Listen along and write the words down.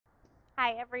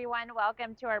Hi everyone,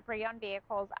 welcome to our pre-owned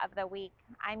vehicles of the week.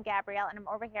 I'm Gabrielle and I'm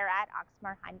over here at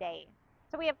Oxmoor Hyundai.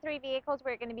 So we have three vehicles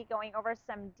we're going to be going over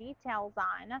some details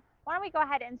on. Why don't we go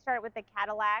ahead and start with the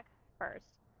Cadillac first.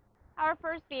 Our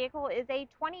first vehicle is a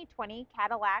 2020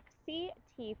 Cadillac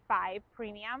CT5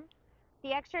 Premium.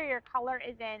 The exterior color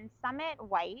is in Summit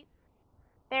White.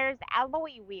 There's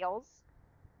alloy wheels.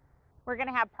 We're going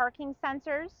to have parking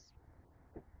sensors.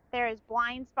 There is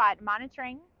blind spot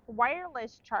monitoring,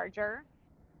 wireless charger.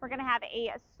 We're going to have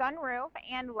a sunroof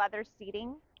and leather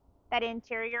seating. That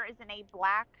interior is in a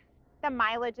black. The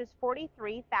mileage is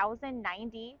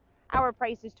 43,090. Our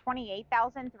price is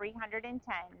 28,310.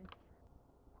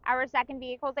 Our second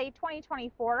vehicle is a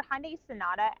 2024 Hyundai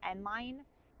Sonata N-Line.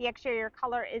 The exterior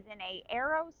color is in a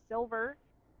Aero Silver.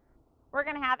 We're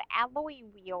going to have alloy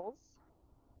wheels.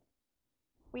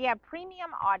 We have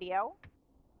premium audio,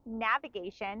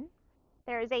 navigation.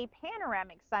 There is a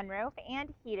panoramic sunroof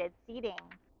and heated seating.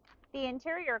 The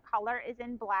interior color is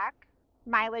in black.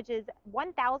 Mileage is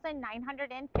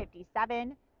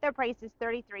 1,957. The price is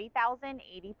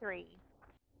 33,083.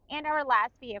 And our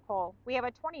last vehicle, we have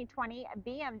a 2020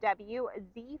 BMW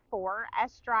Z4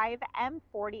 S-Drive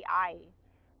M40i.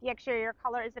 The exterior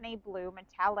color is in a blue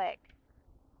metallic.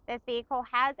 This vehicle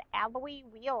has alloy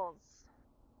wheels.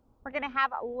 We're going to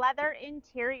have leather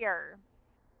interior,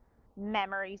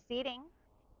 memory seating.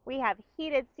 We have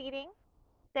heated seating.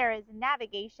 There is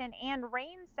navigation and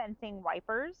rain sensing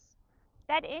wipers.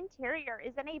 That interior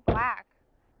is in a black.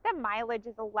 The mileage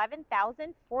is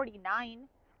 11,049.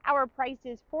 Our price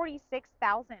is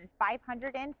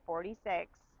 46,546.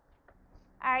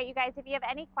 All right, you guys, if you have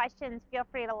any questions, feel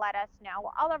free to let us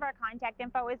know. All of our contact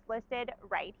info is listed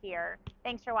right here.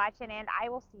 Thanks for watching, and I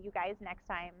will see you guys next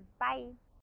time. Bye.